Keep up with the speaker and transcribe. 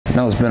I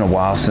know it's been a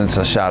while since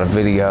I shot a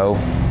video.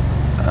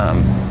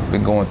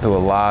 Been going through a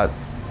lot,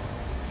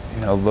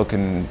 you know,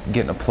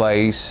 getting a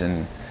place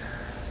and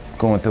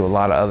going through a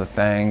lot of other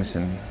things.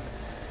 And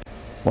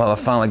well, I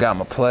finally got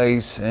my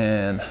place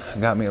and I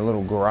got me a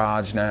little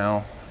garage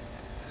now.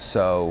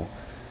 So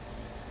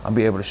I'll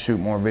be able to shoot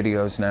more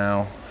videos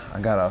now.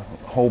 I got a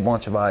whole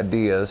bunch of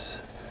ideas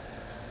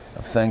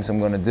of things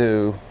I'm gonna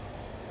do.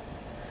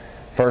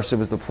 First it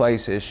was the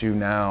place issue,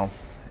 now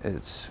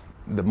it's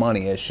the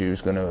money issue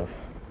is gonna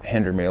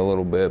hinder me a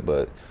little bit,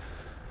 but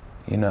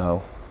you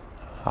know,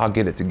 I'll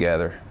get it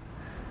together.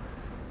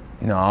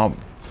 You know,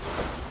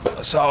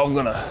 so I'm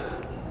gonna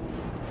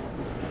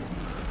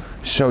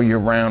show you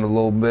around a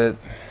little bit,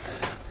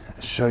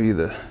 show you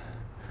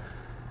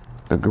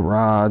the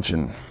garage,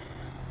 and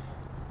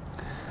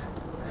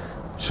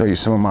show you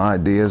some of my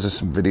ideas of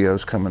some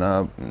videos coming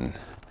up. And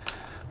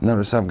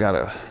notice I've got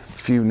a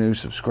few new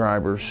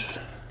subscribers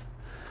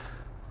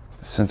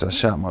since I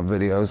shot my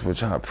videos,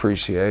 which I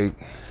appreciate.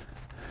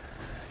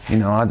 You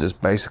know, I'm just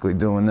basically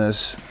doing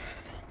this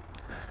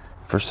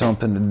for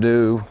something to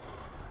do,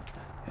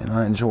 and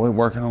I enjoy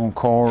working on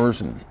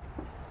cars, and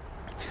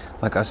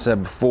like I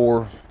said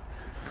before,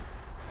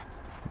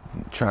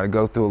 try to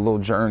go through a little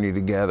journey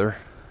together.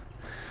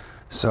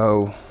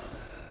 So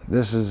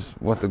this is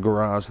what the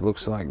garage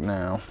looks like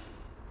now.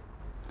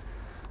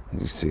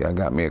 You see, I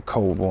got me a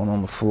cold one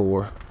on the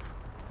floor.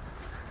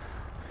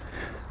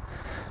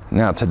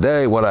 Now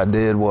today what I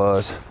did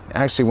was,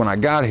 actually when I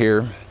got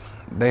here,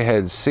 they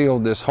had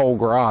sealed this whole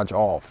garage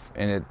off,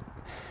 and it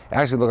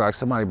actually looked like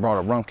somebody brought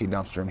a Rumpke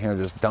dumpster in here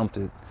and just dumped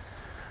it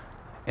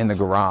in the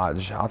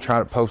garage. I'll try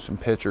to post some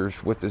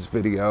pictures with this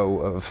video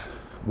of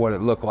what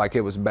it looked like.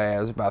 It was bad.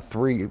 It was about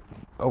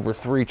over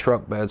three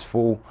truck beds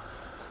full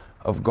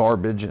of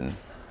garbage and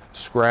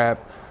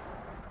scrap.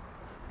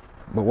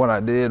 But what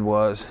I did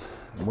was,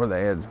 where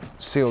they had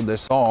sealed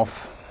this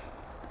off,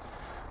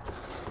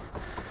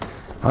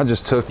 I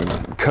just took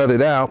and cut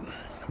it out,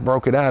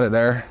 broke it out of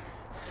there,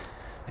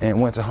 and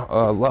went to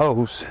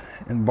Lowe's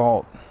and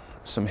bought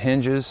some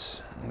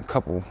hinges and a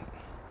couple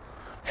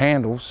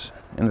handles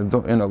and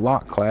a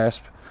lock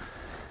clasp,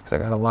 because I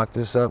gotta lock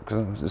this up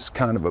because it's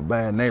kind of a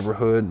bad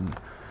neighborhood.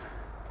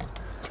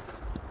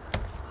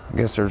 I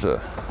guess there's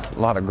a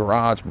lot of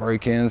garage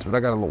break-ins, but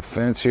I got a little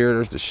fence here.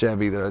 There's the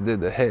Chevy that I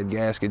did the head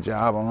gasket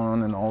job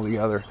on, and all the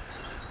other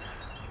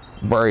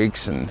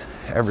brakes and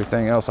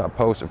everything else I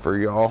posted for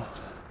y'all.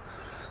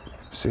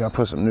 See, I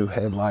put some new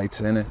headlights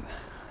in it.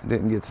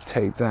 Didn't get to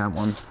tape that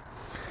one,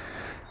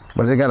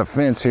 but they got a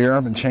fence here.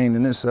 I've been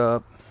chaining this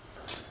up,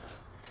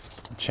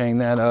 chain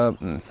that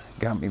up, and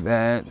got me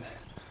that.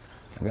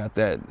 I got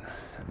that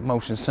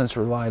motion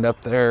sensor light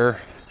up there.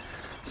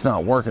 It's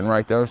not working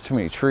right though. There's too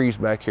many trees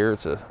back here.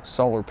 It's a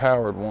solar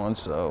powered one,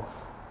 so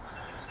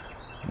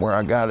where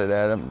I got it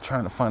at, I'm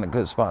trying to find a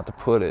good spot to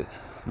put it.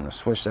 I'm gonna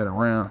switch that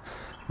around,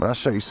 but I'll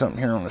show you something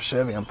here on the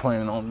Chevy I'm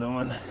planning on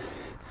doing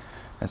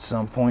at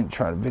some point.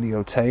 Try to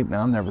videotape.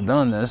 Now, I've never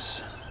done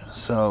this,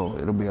 so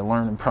it'll be a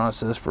learning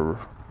process for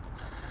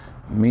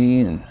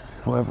me and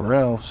whoever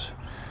else.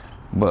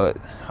 But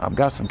I've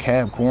got some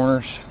cab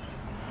corners,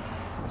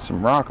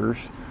 some rockers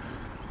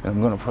that I'm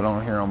going to put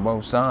on here on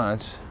both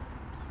sides.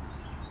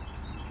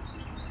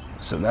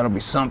 So that'll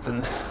be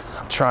something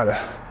I'll try to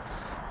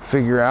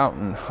figure out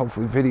and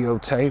hopefully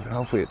videotape, and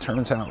hopefully it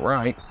turns out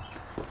right.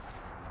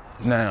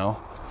 Now,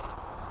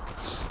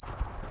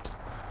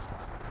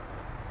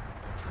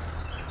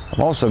 I've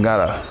also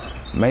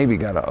maybe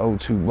got a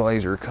 02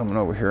 Blazer coming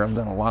over here. I've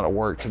done a lot of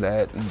work to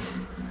that, and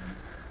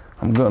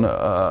I'm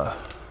gonna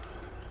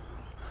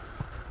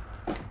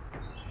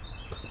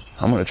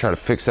try to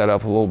fix that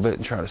up a little bit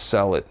and try to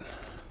sell it,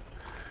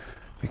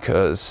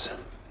 because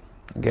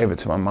I gave it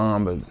to my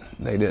mom, but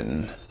they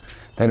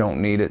don't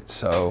need it.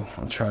 So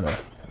I'll try to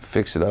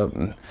fix it up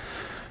and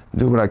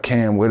do what I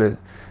can with it.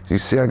 So you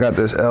see, I got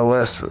this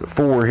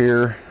LS4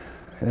 here.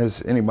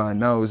 As anybody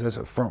knows, that's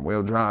a front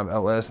wheel drive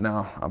LS.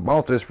 Now, I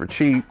bought this for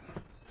cheap.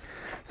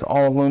 It's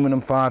all aluminum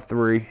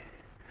 5.3.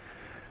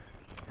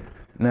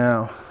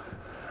 Now,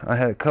 I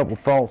had a couple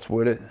thoughts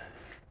with it.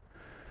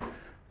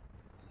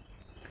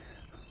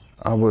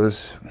 I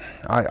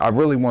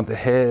really want the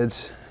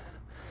heads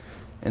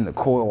and the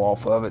coil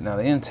off of it. Now,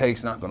 the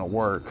intake's not gonna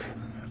work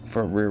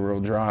for rear wheel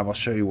drive. I'll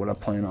show you what I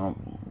plan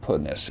on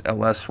putting this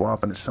LS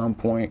swapping at some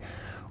point,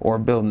 or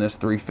building this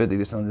 350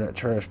 that's under that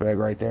trash bag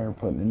right there and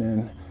putting it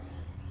in.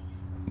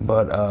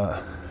 But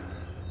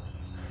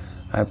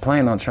I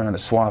plan on trying to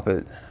swap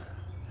it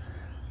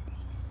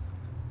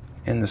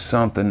into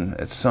something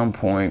at some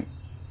point,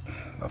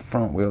 a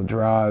front wheel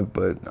drive,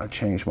 but I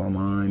changed my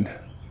mind.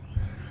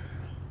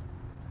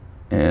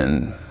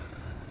 And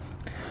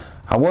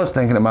I was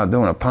thinking about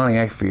doing a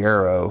Pontiac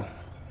Fiero,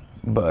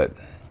 but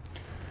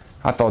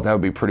I thought that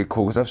would be pretty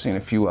cool because I've seen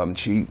a few of them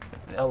cheap.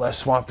 LS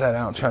swap that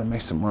out and try to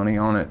make some money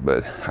on it.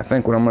 But I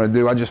think what I'm gonna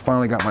do, I just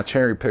finally got my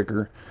cherry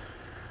picker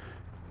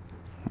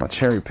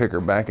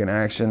back in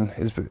action.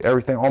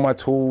 Everything, all my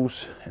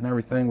tools and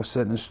everything was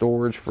sitting in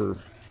storage for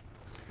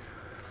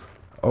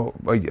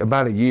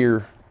about a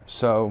year.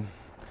 So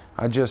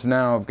I just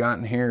now have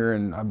gotten here,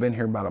 and I've been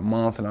here about a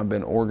month, and I've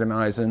been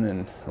organizing.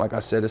 And like I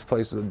said, this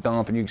place is a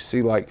dump, and you can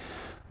see like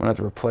I'm gonna have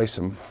to replace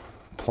some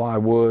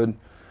plywood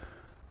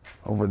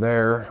over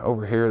there.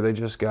 Over here they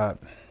just got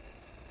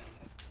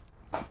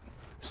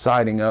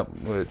siding up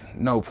with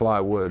no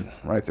plywood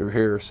right through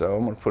here, so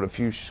I'm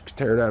gonna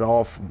tear that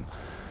off and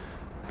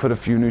put a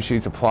few new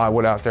sheets of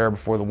plywood out there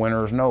before the winter.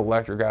 There's no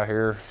electric out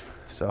here,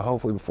 so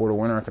hopefully before the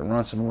winter I can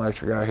run some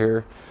electric out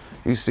here.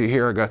 You see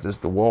here I got this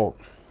DeWalt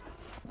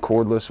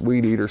cordless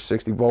weed eater,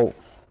 60 volt.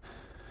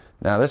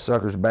 Now this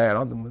sucker's bad.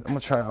 I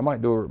might try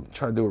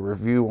to do a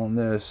review on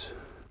this.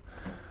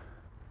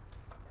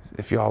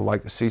 If y'all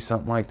like to see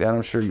something like that,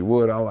 I'm sure you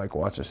would. I like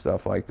watching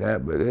stuff like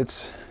that, but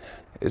it's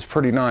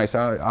pretty nice.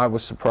 I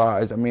was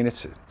surprised. I mean,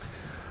 it's a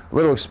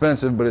little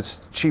expensive, but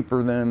it's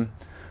cheaper than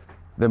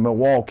the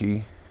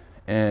Milwaukee.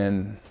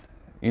 And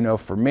you know,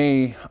 for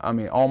me, I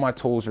mean, all my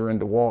tools are in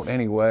DeWalt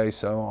anyway,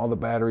 so all the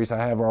batteries I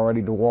have are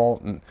already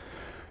DeWalt, and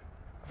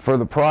for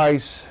the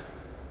price,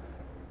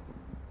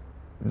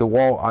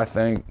 DeWalt I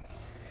think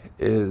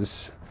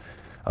is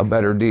a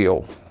better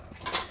deal.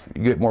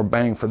 You get more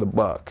bang for the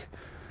buck.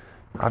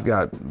 I've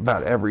got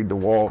about every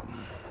DeWalt.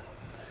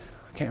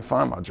 I can't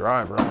find my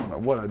driver. I don't know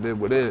what I did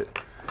with it.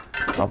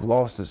 I've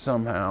lost it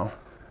somehow.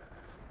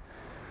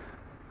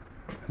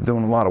 I was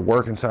doing a lot of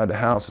work inside the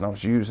house and I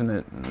was using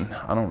it, and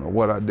I don't know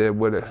what I did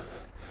with it.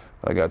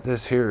 But I got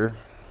this here,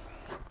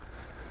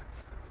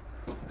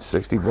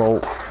 60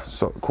 volt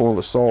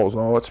cordless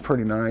Sawzall. It's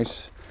pretty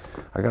nice.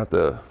 I got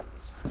the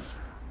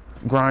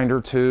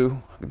grinder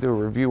too. I could do a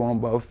review on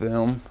both of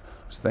them.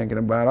 I was thinking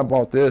about it. I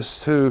bought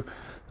this too,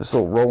 this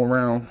little roll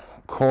around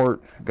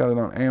cart. Got it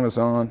on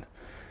Amazon.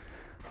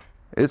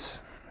 It's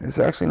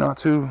actually not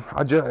too,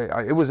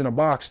 it was in a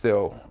box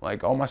still.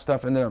 Like all my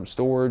stuff ended up in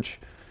storage,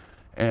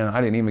 and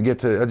I didn't even get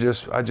to, I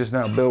just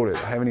now built it.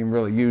 I haven't even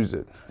really used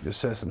it. I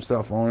just set some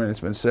stuff on it. It's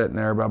been sitting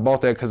there, but I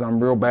bought that because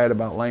I'm real bad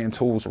about laying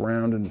tools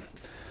around and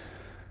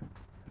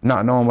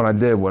not knowing what I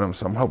did with them.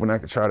 So I'm hoping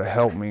that could try to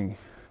help me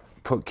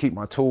keep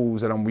my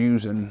tools that I'm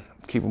using,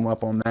 keep them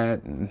up on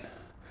that, and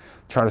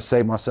try to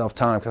save myself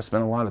time, because I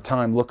spend a lot of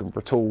time looking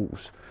for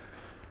tools,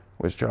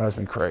 which drives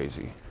me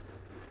crazy.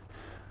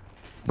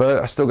 But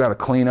I still got to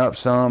clean up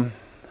some.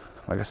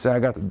 Like I said, I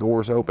got the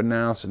doors open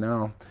now, so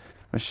now I'm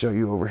gonna show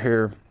you over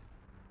here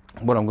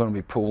what I'm gonna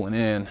be pulling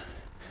in.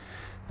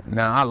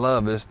 Now I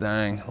love this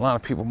thing. A lot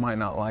of people might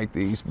not like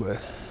these,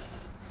 but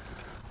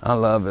I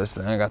love this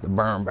thing. I got the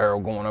burn barrel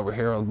going over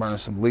here. I was burning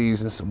some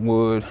leaves and some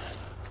wood.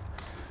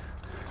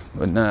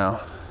 But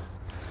now,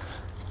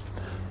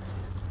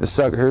 this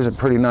sucker here's in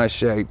pretty nice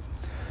shape.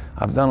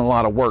 I've done a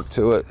lot of work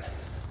to it.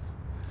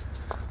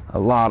 A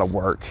lot of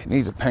work. It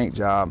needs a paint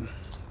job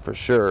for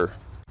sure.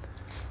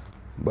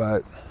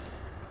 But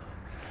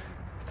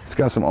it's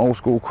got some old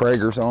school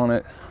Kragers on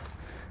it.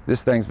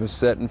 This thing's been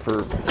setting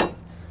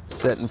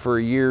for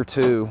a year or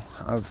two.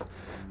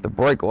 The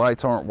brake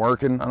lights aren't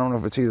working. I don't know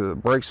if it's either the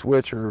brake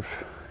switch or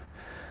if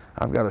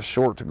I've got a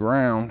short to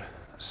ground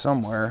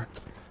somewhere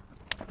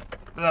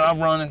that I'm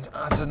running.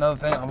 That's another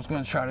thing I was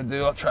going to try to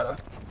do. I'll try to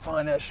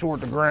find that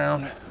short to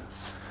ground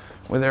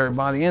with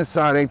everybody. The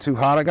inside ain't too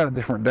hot. I got a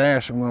different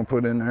dash I'm going to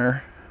put in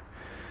there.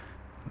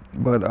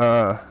 But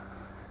I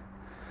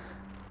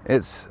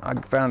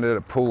found it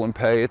at Pull and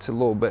Pay. It's a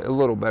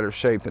little better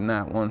shape than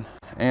that one.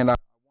 And I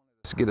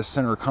wanted to get a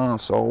center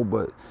console,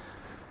 but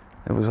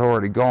it was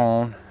already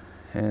gone.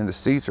 And the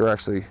seats are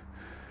actually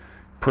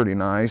pretty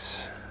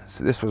nice.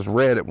 So this was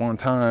red at one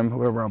time,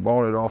 whoever I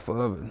bought it off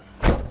of, and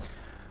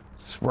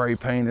spray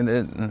painted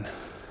it and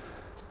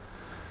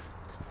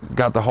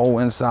got the whole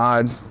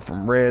inside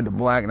from red to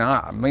black.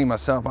 Now, me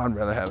myself, I'd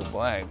rather have it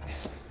black,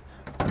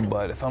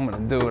 but if I'm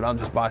gonna do it, I'll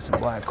just buy some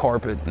black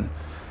carpet, and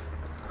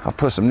I'll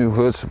put some new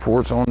hood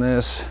supports on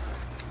this.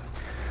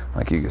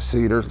 Like you can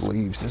see, there's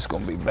leaves. It's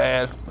gonna be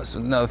bad. That's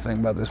another thing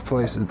about this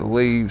place, is the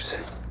leaves.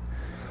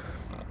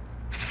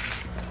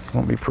 It's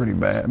gonna be pretty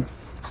bad.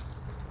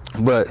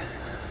 But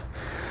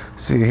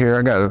see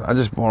here, I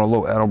just bought a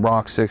little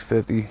Edelbrock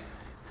 650.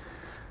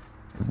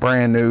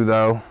 Brand new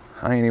though.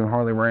 I ain't even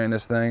hardly ran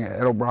this thing.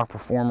 Edelbrock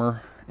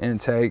Performer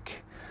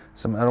intake,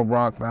 some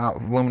Edelbrock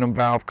aluminum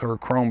valve cover,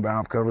 chrome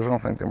valve covers. I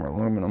don't think they were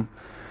aluminum.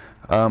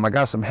 I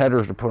got some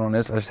headers to put on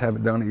this. I just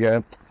haven't done it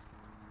yet.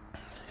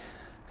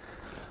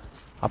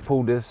 I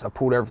pulled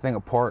everything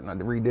apart, and I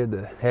redid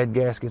the head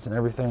gaskets and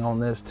everything on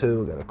this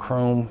too. I got a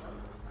chrome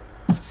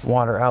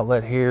water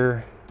outlet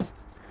here.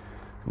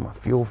 My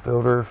fuel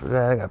filter for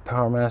that. I got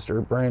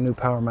PowerMaster, brand new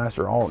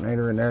PowerMaster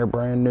alternator in there,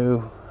 brand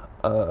new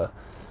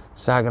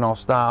Saginaw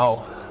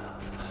style.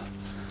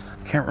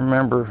 Can't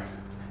remember.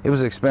 It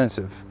was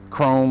expensive.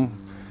 Chrome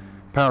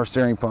power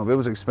steering pump. It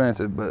was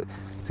expensive, but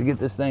to get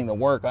this thing to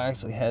work, I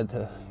actually had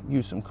to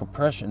use some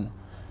compression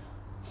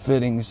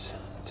fittings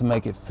to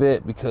make it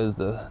fit, because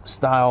the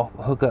style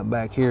hookup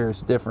back here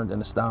is different than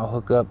the style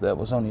hookup that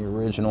was on the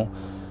original.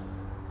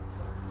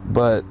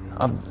 But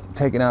I'm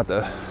taking out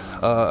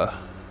the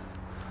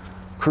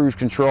cruise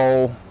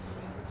control.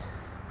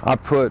 I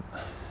put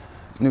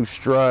new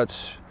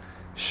struts,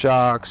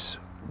 shocks,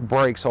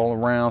 brakes all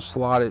around,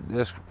 slotted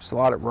disc,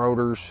 slotted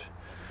rotors,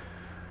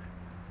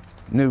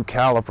 new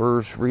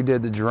calipers,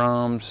 redid the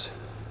drums,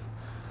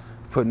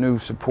 put new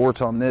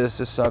supports on this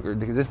sucker.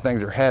 These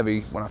things are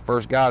heavy. When I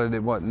first got it,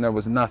 there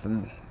was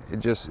nothing.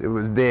 It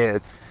was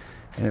dead.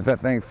 And if that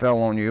thing fell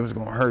on you, it was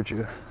gonna hurt you.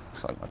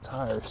 Looks like my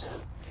tires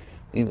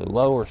either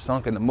low or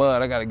sunk in the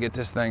mud. I gotta get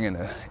this thing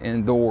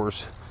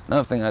indoors.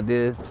 Another thing I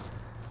did,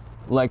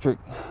 electric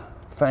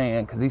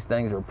fan, because these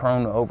things are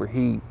prone to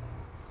overheat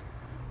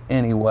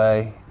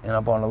anyway. And I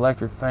bought an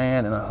electric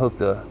fan and I hooked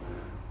the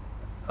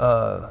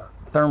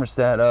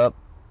thermostat up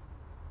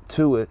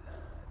to it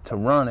to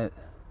run it.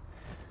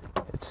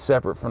 It's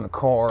separate from the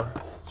car.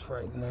 It's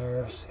right in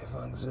there. See if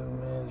I can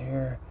zoom in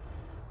here.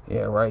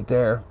 Yeah, right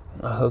there.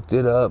 I hooked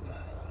it up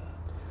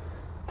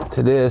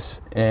to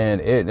this,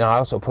 and I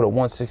also put a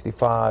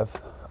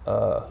 165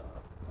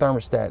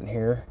 thermostat in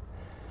here.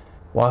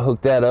 Well, I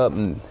hooked that up,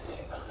 and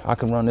I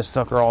can run this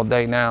sucker all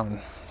day now, and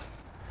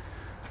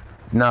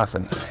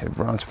nothing. It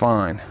runs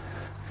fine.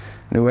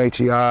 New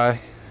HEI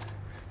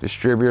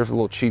distributor, a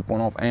little cheap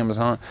one off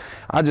Amazon.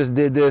 I just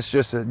did this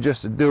just to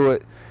do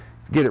it,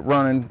 get it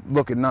running,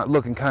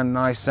 looking kind of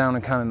nice,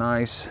 sounding kind of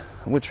nice.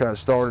 We'll try to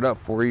start it up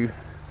for you.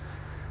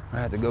 I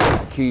had to go get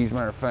the keys.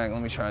 Matter of fact,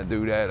 let me try to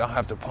do that. I'll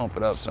have to pump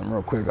it up some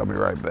real quick. I'll be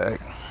right back.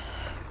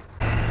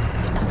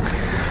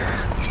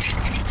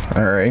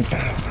 All right.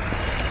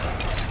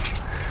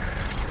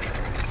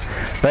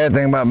 Bad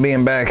thing about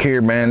being back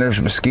here, man,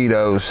 there's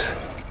mosquitoes.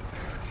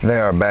 They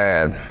are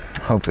bad.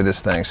 Hopefully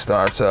this thing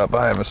starts up.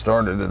 I haven't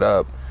started it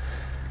up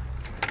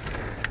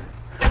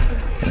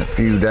in a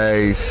few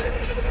days.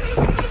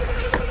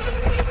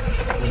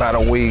 About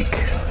a week.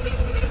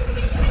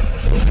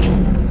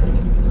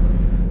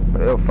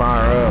 But it'll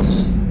fire up.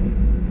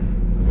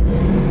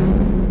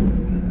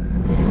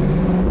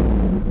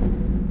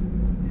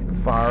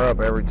 It'll fire up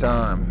every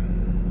time.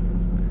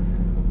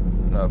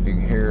 I don't know if you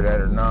can hear that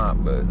or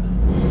not, but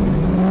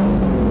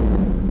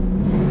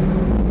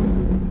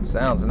it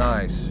sounds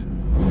nice.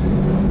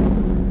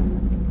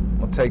 I'm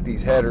gonna take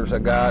these headers I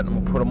got and I'm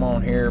gonna put them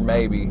on here,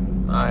 maybe.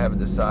 I haven't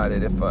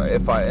decided. If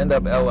I end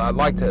up, I'd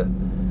like to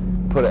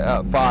put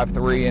a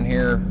 5.3 in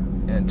here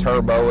and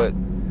turbo it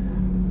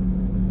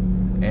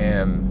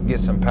and get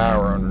some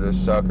power under this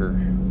sucker,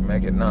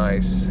 make it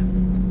nice.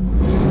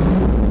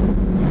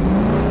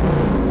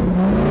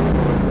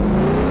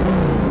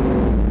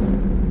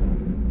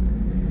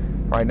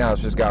 Right now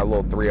it's just got a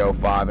little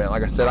 305 in it.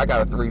 Like I said, I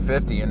got a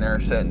 350 in there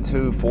setting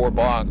two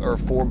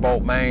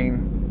 4-bolt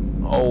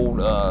main,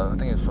 old, I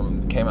think it's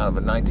came out of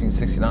a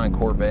 1969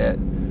 Corvette,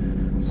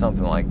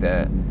 something like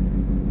that.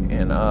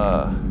 And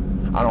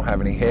I don't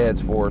have any heads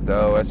for it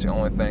though. That's the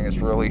only thing that's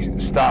really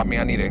stopped me.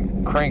 I need a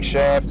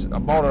crankshaft. I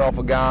bought it off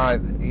a guy.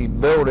 He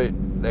built it.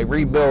 They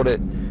rebuilt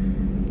it,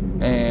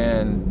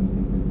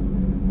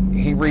 and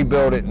he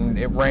rebuilt it, and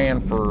it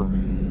ran for,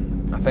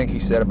 I think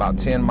he said about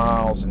 10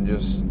 miles, and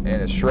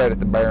it shredded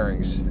the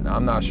bearings.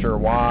 I'm not sure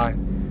why.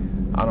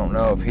 I don't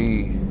know if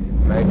he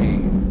maybe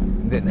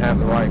didn't have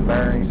the right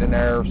bearings in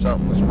there or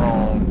something was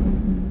wrong.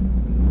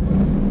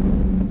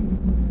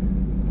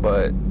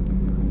 But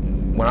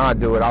when I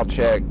do it, I'll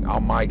check,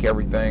 I'll mic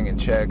everything and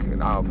check,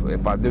 and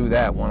if I do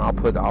that one, I'll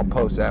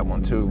post that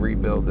one too,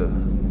 rebuild the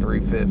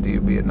 350.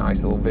 It'll be a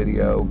nice little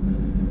video.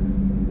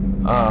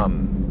 I'll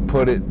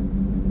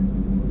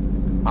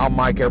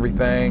mic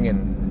everything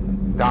and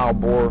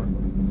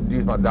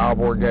use my dial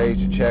bore gauge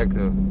to check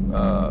the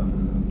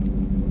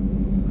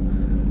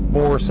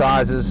bore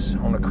sizes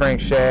on the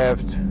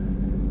crankshaft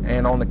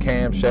and on the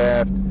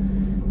camshaft,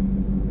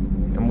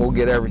 and we'll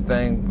get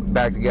everything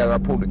back together. I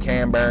pulled the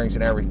cam bearings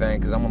and everything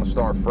because I'm going to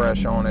start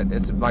fresh on it.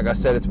 It's like I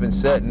said, it's been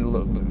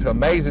setting.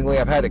 Amazingly,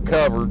 I've had it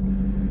covered.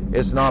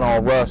 It's not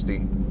all rusty,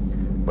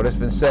 but it's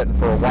been setting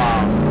for a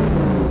while.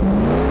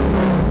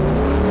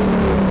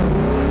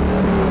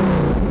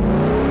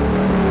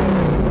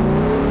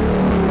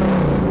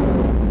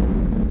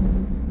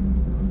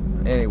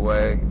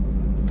 Anyway,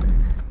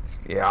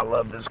 yeah, I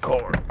love this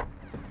car.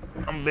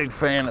 I'm a big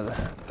fan of the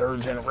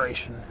 3rd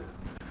generation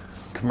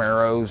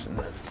Camaros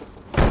and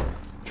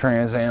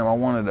Trans Am.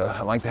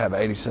 I'd like to have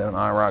an 87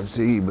 IROC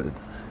Z, but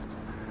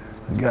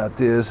I got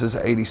this. It's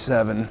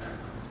 87.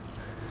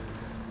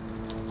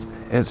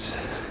 It's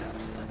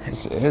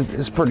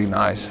pretty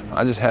nice.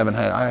 I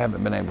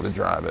haven't been able to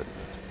drive it.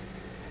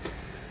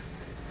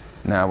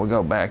 Now we'll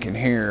go back in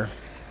here.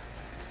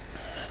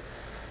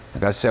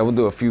 Like I said, we'll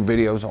do a few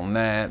videos on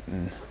that.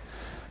 And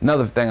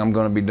another thing I'm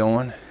going to be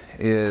doing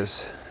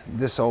is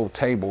this old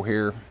table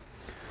here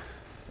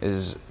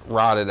is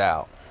rotted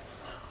out.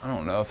 I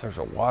don't know if there's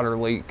a water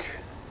leak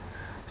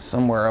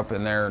somewhere up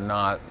in there or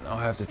not. I'll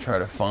have to try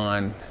to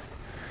find.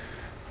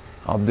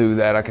 I'll do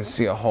that. I can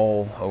see a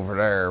hole over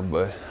there,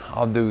 but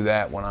I'll do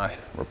that when I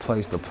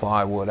replace the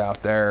plywood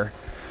out there.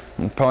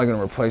 I'm probably going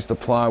to replace the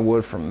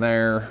plywood from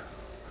there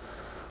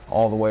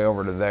all the way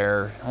over to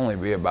there. Only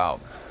be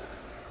about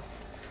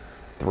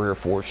 3 or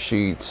 4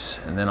 sheets,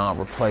 and then I'll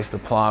replace the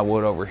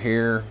plywood over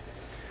here.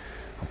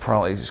 I'll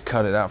probably just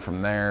cut it out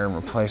from there and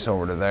replace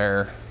over to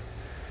there.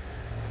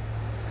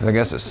 Because I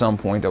guess at some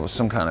point there was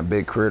some kind of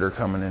big critter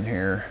coming in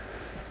here.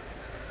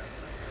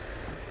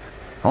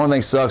 The only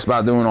thing sucks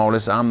about doing all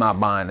this, I'm not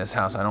buying this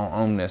house. I don't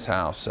own this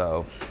house,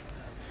 so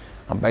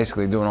I'm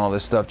basically doing all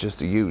this stuff just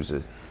to use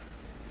it.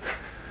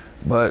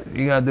 But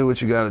you gotta do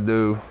what you gotta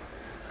do.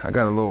 I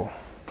got a little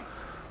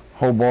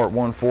Hobart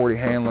 140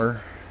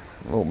 handler,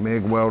 a little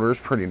MIG welder.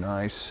 It's pretty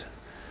nice.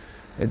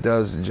 It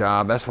does the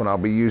job. That's what I'll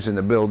be using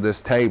to build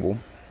this table.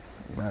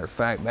 Matter of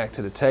fact, back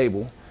to the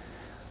table.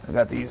 I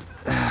got these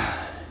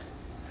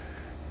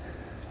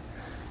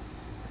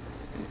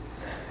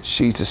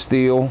sheets of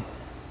steel.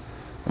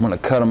 I'm gonna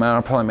cut them out.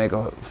 I'll probably make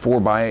a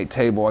 4x8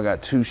 table. I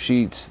got 2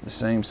 sheets the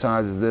same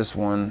size as this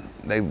one.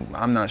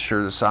 I'm not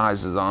sure the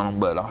sizes on them,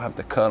 but I'll have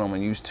to cut them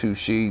and use 2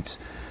 sheets.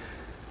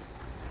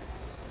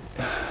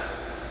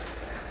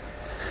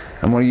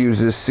 I'm gonna use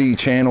this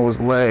C-channel as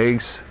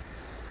legs.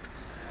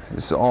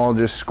 This is all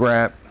just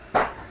scrap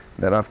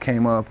that I've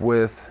came up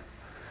with.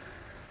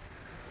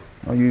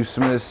 I'll use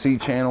some of this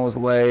C-channel as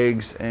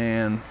legs,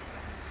 and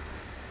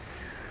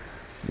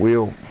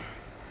we'll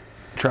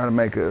try to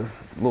make a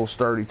little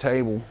sturdy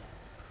table.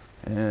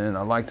 And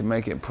I like to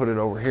make it, put it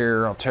over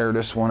here. I'll tear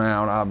this one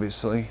out,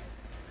 obviously.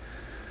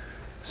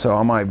 So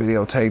I might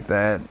videotape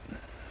that,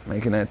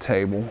 making that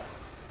table.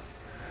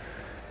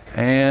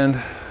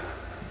 And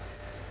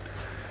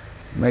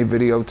may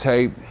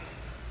videotape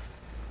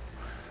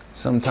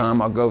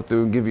sometime. I'll go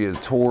through and give you a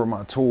tour of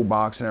my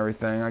toolbox and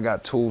everything. I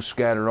got tools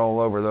scattered all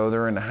over though.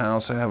 They're in the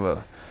house. I have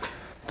a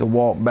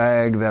DeWalt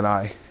bag that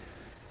I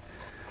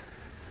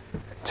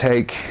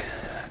take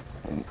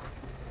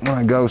when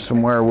I go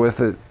somewhere with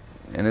it,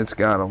 and it's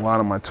got a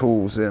lot of my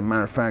tools in.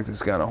 Matter of fact,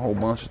 it's got a whole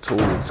bunch of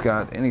tools. It's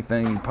got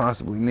anything you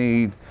possibly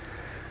need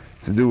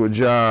to do a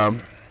job.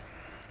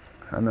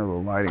 I know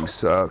the lighting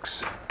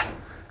sucks.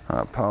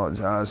 I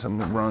apologize. I'm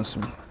gonna run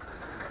some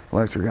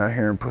electric out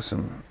here and put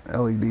some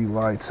LED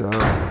lights up.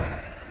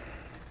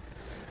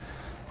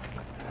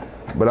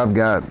 But I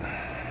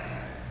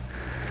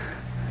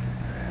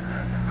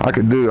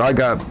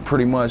got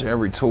pretty much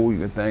every tool you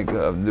could think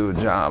of to do a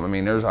job. I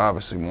mean, there's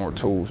obviously more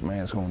tools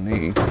man's gonna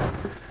need,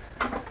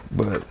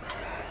 but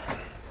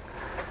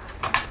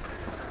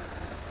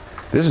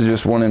this is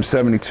just one of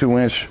them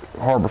 72-inch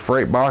Harbor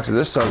Freight boxes.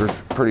 This sucker's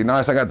pretty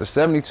nice. I got the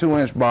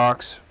 72-inch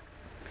box.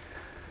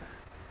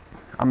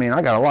 I mean,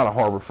 I got a lot of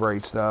Harbor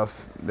Freight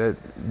stuff that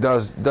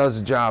does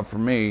the job for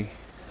me.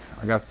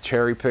 I got the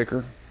cherry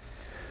picker.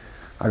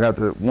 I got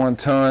the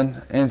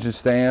 1-ton engine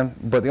stand,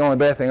 but the only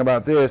bad thing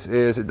about this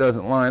is it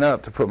doesn't line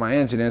up to put my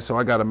engine in, so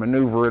I got to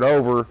maneuver it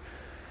over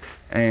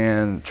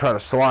and try to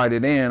slide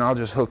it in. I'll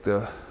just hook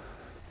the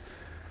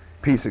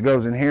piece that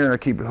goes in here and I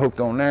keep it hooked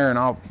on there, and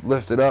I'll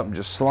lift it up and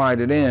just slide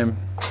it in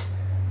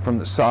from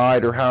the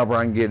side or however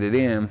I can get it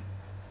in.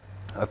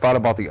 I thought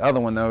about the other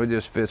one though. It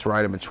just fits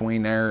right in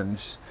between there and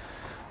it's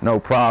no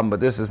problem,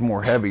 but this is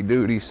more heavy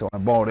duty, so I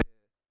bought it.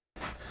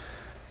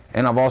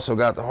 And I've also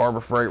got the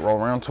Harbor Freight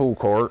roll around tool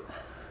cart,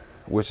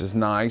 which is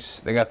nice.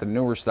 They got the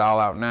newer style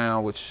out now,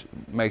 which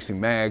makes me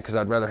mad because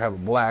I'd rather have a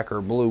black or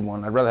a blue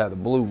one. I'd rather have the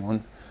blue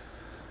one,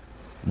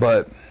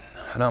 but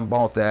I done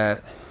bought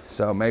that,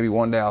 so maybe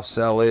one day I'll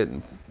sell it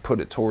and put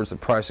it towards the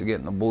price of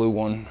getting the blue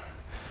one.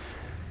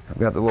 I've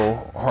got the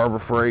little Harbor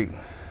Freight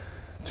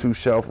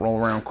 2-shelf roll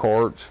around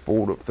carts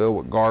filled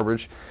with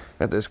garbage.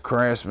 Got this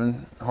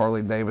Craftsman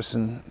Harley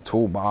Davidson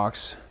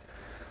toolbox,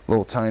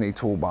 little tiny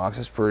toolbox.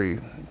 It's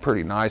pretty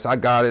nice. I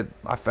got it.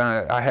 I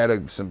found I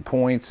had some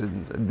points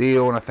and a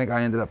deal, and I think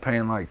I ended up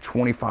paying like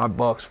 25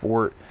 bucks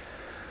for it.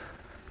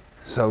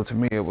 So to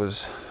me, it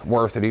was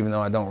worth it, even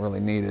though I don't really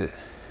need it.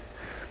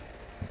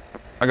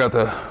 I got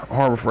the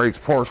Harbor Freight's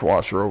parts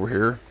washer over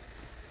here.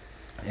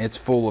 It's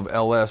full of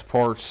LS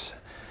parts.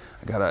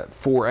 I got a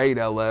 4.8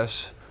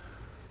 LS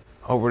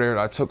over there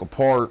that I took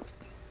apart.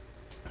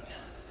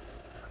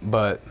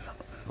 But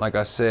like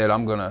I said,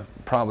 I'm gonna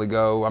probably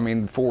go, I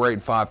mean, 4.8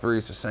 and 5.3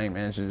 is the same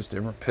engine, just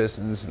different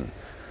pistons and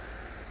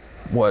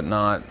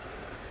whatnot.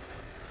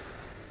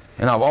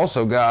 And I've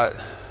also got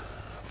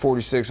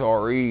 46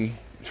 RE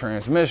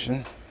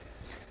transmission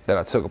that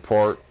I took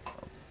apart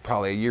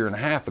probably 1.5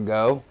 years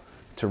ago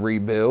to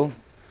rebuild,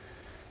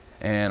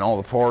 and all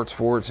the parts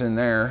for it's in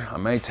there. I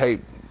may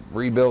take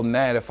rebuilding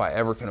that if I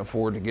ever can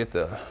afford to get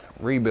the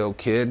rebuild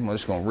kit. I'm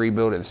just gonna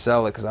rebuild it and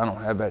sell it because I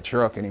don't have that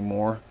truck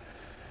anymore.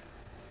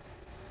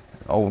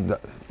 Old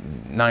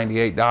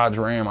 98 Dodge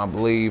Ram, I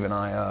believe, and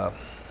I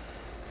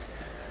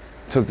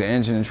took the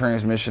engine and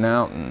transmission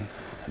out, and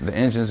the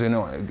engine's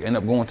gonna end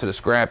up going to the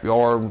scrap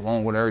yard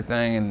along with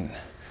everything, and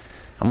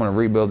I'm gonna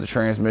rebuild the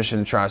transmission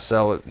and try to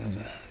sell it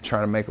and try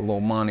to make a little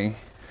money,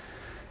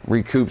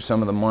 recoup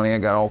some of the money. I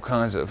got all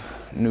kinds of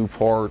new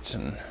parts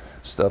and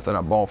stuff that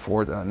I bought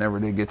for it that I never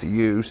did get to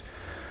use.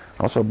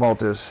 I also bought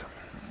this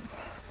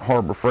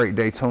Harbor Freight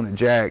Daytona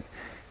jack.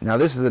 Now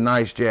this is a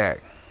nice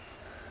jack.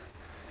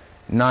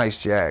 Nice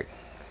jack.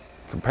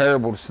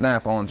 Comparable to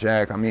Snap-on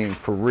jack. I mean,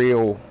 for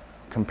real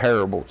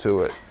comparable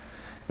to it.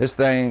 This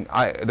thing,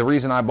 the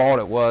reason I bought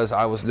it was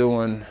I was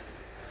doing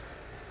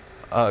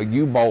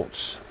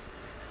U-bolts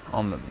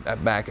on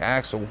that back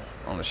axle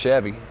on the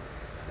Chevy,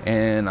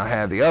 And I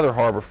had the other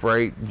Harbor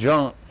Freight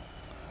junk.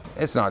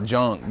 It's not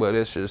junk, but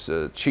it's just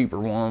a cheaper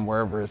one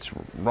wherever it's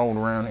rolled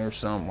around here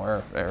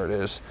somewhere. There it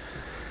is.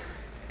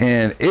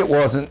 And it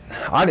wasn't,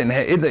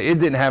 it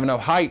didn't have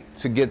enough height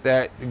to get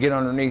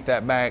underneath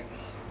that back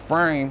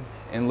frame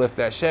and lift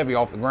that Chevy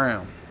off the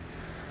ground.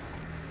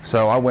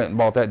 So I went and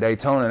bought that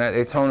Daytona, and that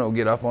Daytona will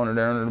get up under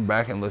there under the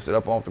back and lift it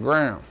up off the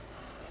ground.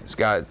 It's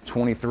got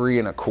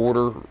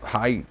 23.25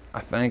 height,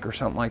 I think, or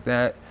something like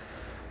that.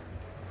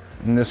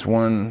 And this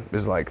one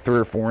is like 3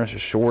 or 4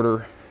 inches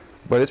shorter,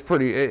 but it's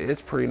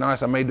pretty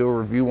nice. I may do a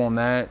review on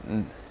that,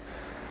 and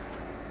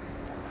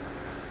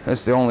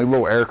that's the only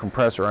little air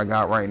compressor I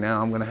got right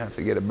now. I'm gonna have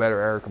to get a better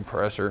air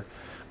compressor.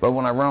 But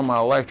when I run my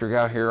electric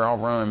out here, the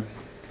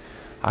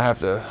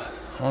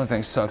only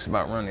thing that sucks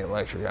about running the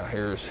electric out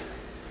here is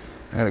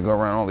I gotta go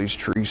around all these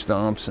tree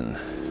stumps, and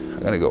I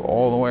gotta go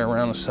all the way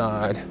around the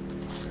side,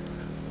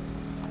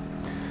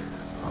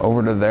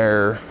 over to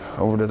there,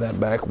 over to that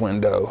back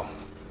window.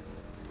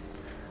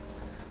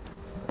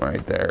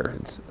 Right there,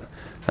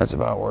 that's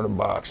about where the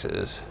box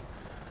is.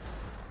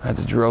 I had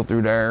to drill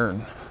through there,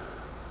 and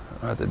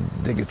I had to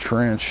dig a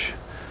trench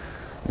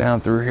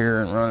down through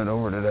here and run it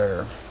over to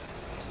there.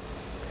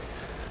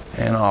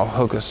 And I'll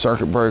hook a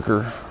circuit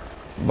breaker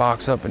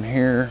box up in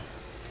here,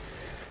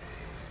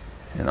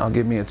 and I'll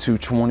get me a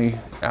 220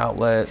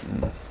 outlet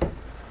and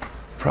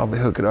probably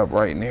hook it up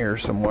right in here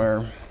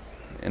somewhere.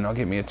 And I'll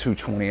get me a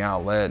 220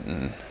 outlet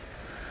and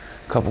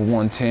a couple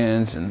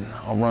 110s, and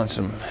I'll run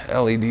some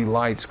LED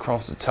lights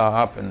across the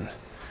top, and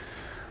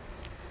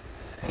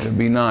it'll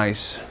be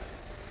nice.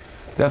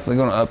 Definitely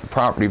going to up the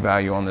property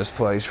value on this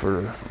place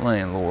for the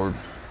landlord.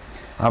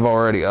 I've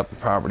already upped the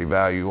property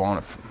value on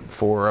it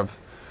before. I've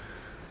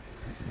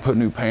put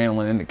new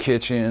paneling in the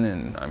kitchen,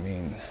 and I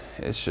mean,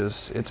 it's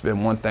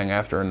been one thing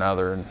after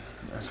another, and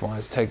that's why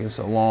it's taking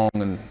so long,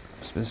 and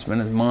it's been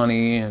spending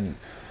money and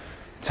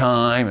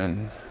time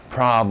and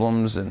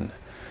problems,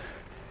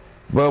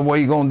 but what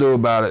are you gonna do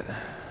about it?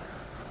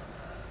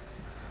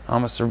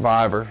 I'm a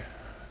survivor.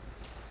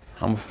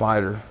 I'm a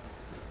fighter.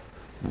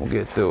 We'll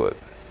get through it.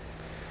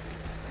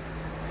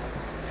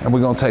 And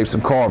we're gonna tape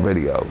some car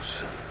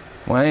videos.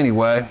 Well,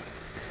 anyway,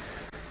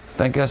 I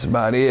think that's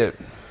about it.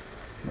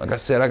 Like I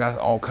said, I got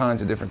all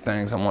kinds of different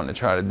things I'm wanting to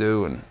try to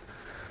do, and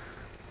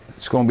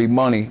it's gonna be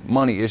money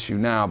issue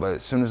now, but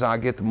as soon as I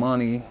get the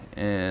money,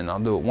 and I'll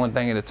do it one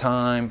thing at a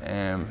time,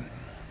 and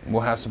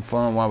we'll have some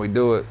fun while we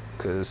do it,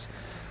 because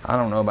I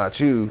don't know about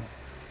you,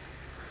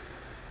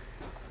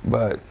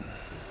 but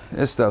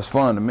this stuff's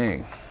fun to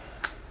me.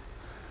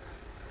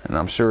 And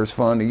I'm sure it's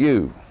fun to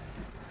you.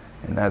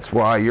 And that's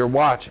why you're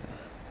watching.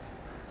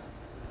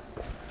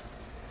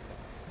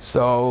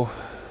 So,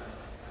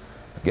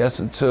 I guess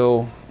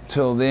until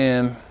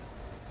then,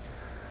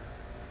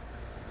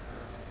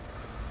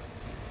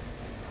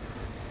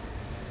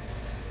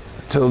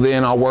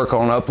 I'll work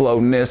on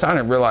uploading this. I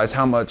didn't realize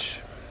how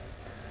much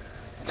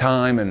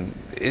time, and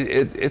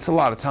it's a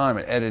lot of time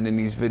in editing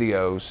these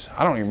videos.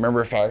 I don't even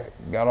remember if I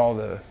got all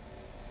the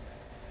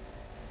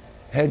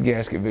head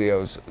gasket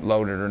videos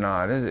loaded or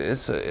not.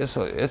 It's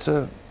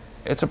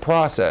a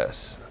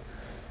process.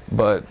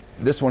 But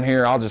this one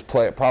here, I'll just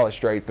play it probably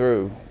straight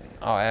through.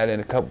 I'll add in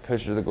a couple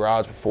pictures of the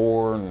garage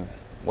before and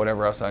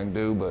whatever else I can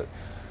do, but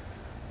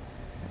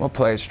we'll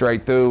play it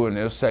straight through, and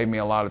it'll save me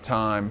a lot of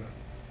time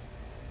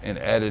in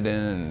editing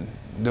and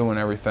doing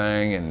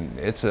everything, and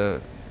it's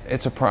a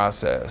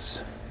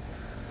process.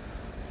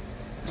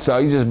 So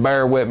you just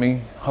bear with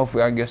me.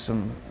 Hopefully I can get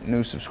some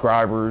new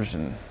subscribers,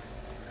 and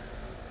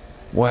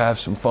we'll have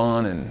some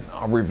fun, and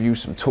I'll review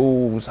some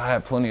tools. I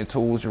have plenty of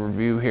tools to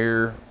review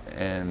here,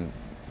 and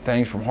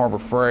things from Harbor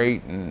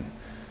Freight, and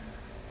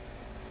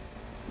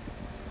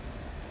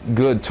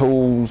good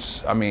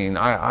tools. I mean,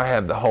 I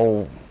have the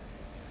whole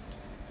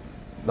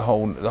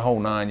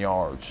 9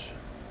 yards.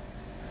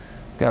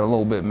 Got a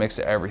little bit mix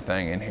of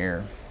everything in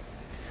here.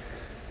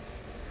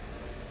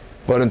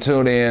 But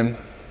until then,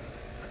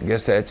 I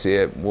guess that's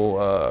it.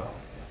 We'll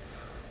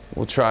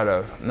try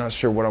to, I'm not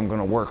sure what I'm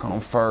gonna work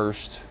on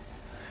first.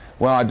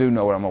 Well, I do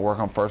know what I'm gonna work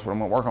on first. What I'm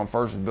gonna work on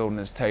first is building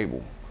this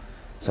table.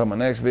 So my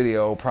next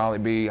video will probably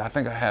be, I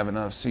think I have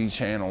enough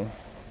C-channel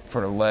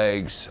for the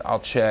legs. I'll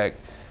check.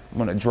 I'm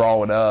gonna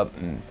draw it up,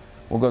 and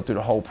we'll go through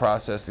the whole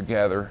process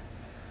together.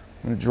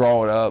 I'm gonna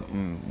draw it up,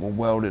 and we'll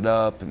weld it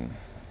up and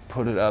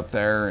put it up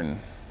there, and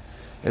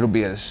it'll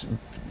be a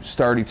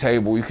sturdy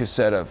table you could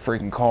set a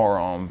freaking car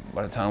on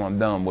by the time I'm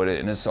done with it.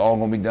 And it's all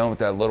gonna be done with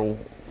that little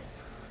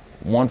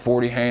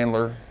 140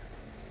 handler,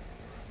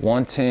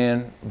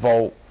 110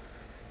 volt.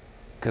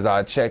 Because I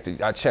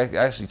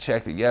actually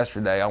checked it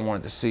yesterday. I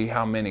wanted to see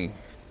how many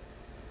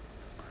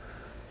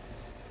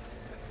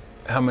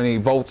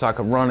volts I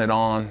could run it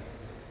on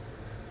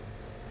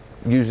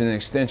using an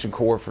extension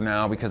cord for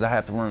now, because I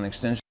have to run an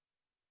extension.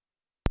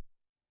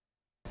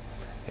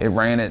 It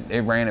ran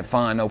it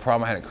fine, no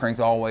problem. I had it cranked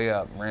all the way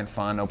up, ran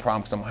fine, no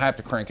problem, because I'm gonna have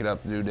to crank it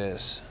up to do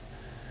this.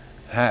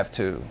 Have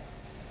to.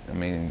 I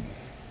mean,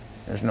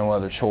 there's no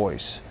other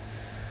choice.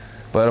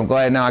 But I'm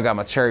glad now I got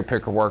my cherry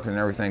picker working and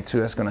everything too.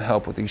 That's gonna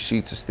help with these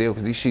sheets of steel,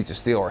 because these sheets of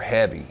steel are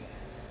heavy.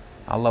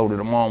 I loaded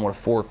them on with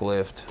a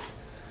forklift.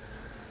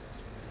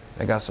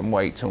 They got some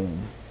weight to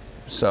them.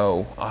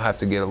 So I'll have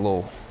to get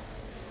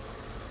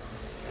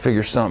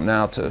figure something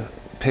out to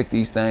pick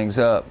these things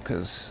up,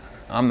 because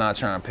I'm not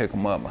trying to pick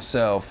them up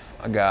myself.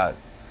 I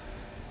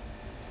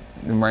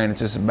ran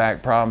into some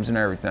back problems and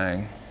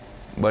everything.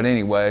 But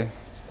anyway,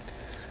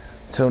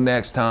 till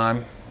next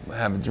time,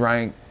 have a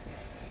drink.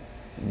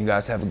 You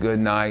guys have a good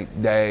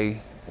night,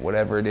 day,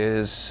 whatever it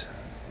is,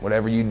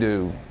 whatever you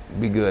do,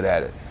 be good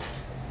at it.